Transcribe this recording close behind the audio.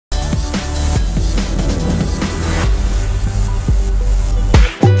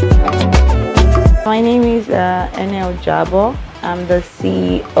my name is Enel Jabo. I'm the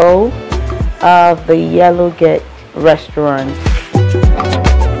CEO of the Yellowgate restaurant.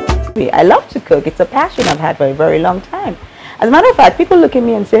 I love to cook. It's a passion I've had for a very long time. As a matter of fact, people look at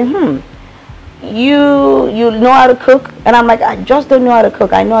me and say, you know how to cook? And I'm like, I just don't know how to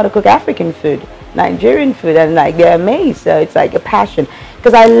cook. I know how to cook African food, Nigerian food, and like they're amazed. So it's like a passion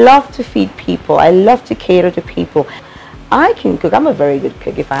because I love to feed people. I love to cater to people. I can cook. I'm a very good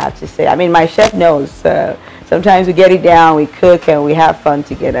cook, if I have to say. I mean, my chef knows. Sometimes we get it down, we cook, and we have fun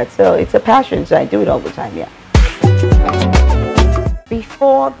together. So it's a passion, so I do it all the time, yeah.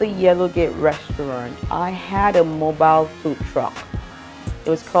 Before the Yellowgate restaurant, I had a mobile food truck. It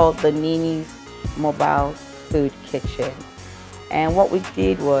was called the Ninny's Mobile Food Kitchen. And what we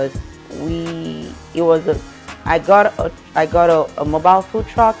did was, I got a mobile food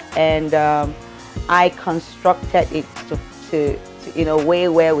truck, and I constructed it to in a way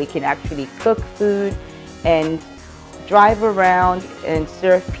where we can actually cook food and drive around and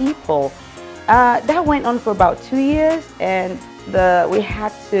serve people. That went on for about 2 years, and we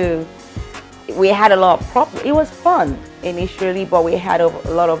had a lot of problems. It was fun initially, but we had a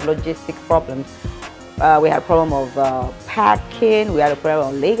lot of logistic problems. We had a problem of packing, we had a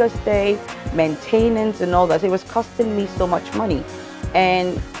problem of Lagos State, maintenance and all that. So it was costing me so much money.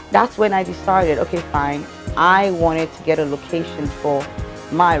 And that's when I decided, okay, fine, I wanted to get a location for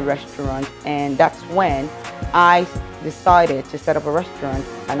my restaurant, and that's when I decided to set up a restaurant,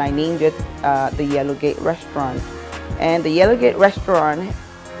 and I named it the Yellowgate Restaurant. And the Yellowgate Restaurant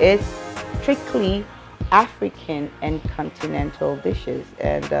is strictly African and continental dishes,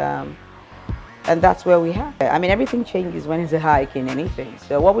 and that's where we have it. I mean, everything changes when it's a hike in anything.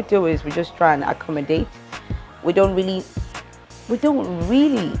 So what we do is we just try and accommodate. We don't really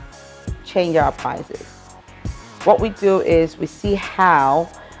change our prices. What we do is we see how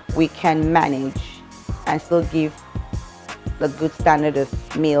we can manage and still give the good standard of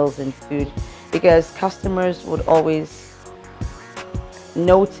meals and food, because customers would always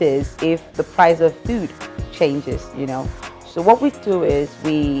notice if the price of food changes, you know. So what we do is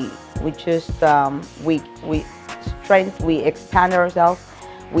we expand ourselves.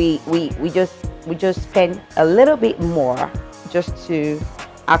 We just spend a little bit more just to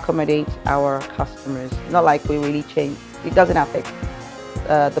accommodate our customers. Not like we really change. It doesn't affect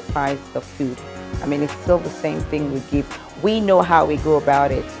the price of food. I mean, it's still the same thing we give. We know how we go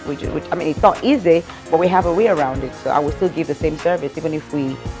about it. Which I mean, it's not easy, but we have a way around it. So I will still give the same service, even if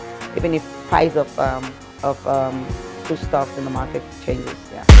price of foodstuffs in the market changes.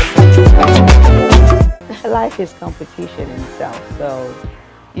 Yeah. Life is competition in itself. So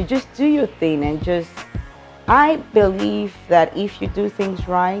you just do your thing and just. I believe that if you do things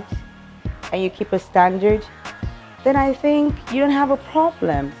right and you keep a standard, then I think you don't have a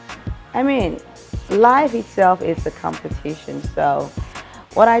problem. I mean, life itself is a competition. So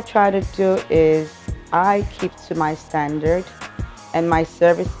what I try to do is I keep to my standard, and my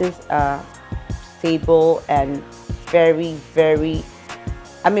services are stable and very, very,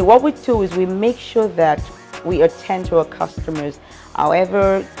 I mean, what we do is we make sure that we attend to our customers.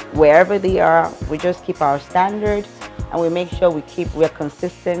 However, wherever they are, we just keep our standard, and we make sure we're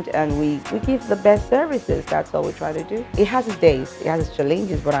consistent, and we give the best services. That's all we try to do. It has its days, it has its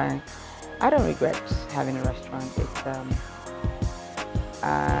challenges, but I don't regret having a restaurant. It's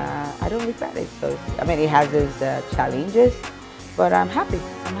I don't regret it. So I mean, it has its challenges, but I'm happy.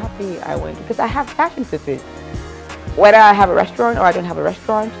 I'm happy I went, because I have passion for food. Whether I have a restaurant or I don't have a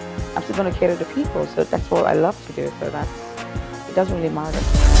restaurant, I'm still going to cater to people. So that's what I love to do. So it doesn't really matter.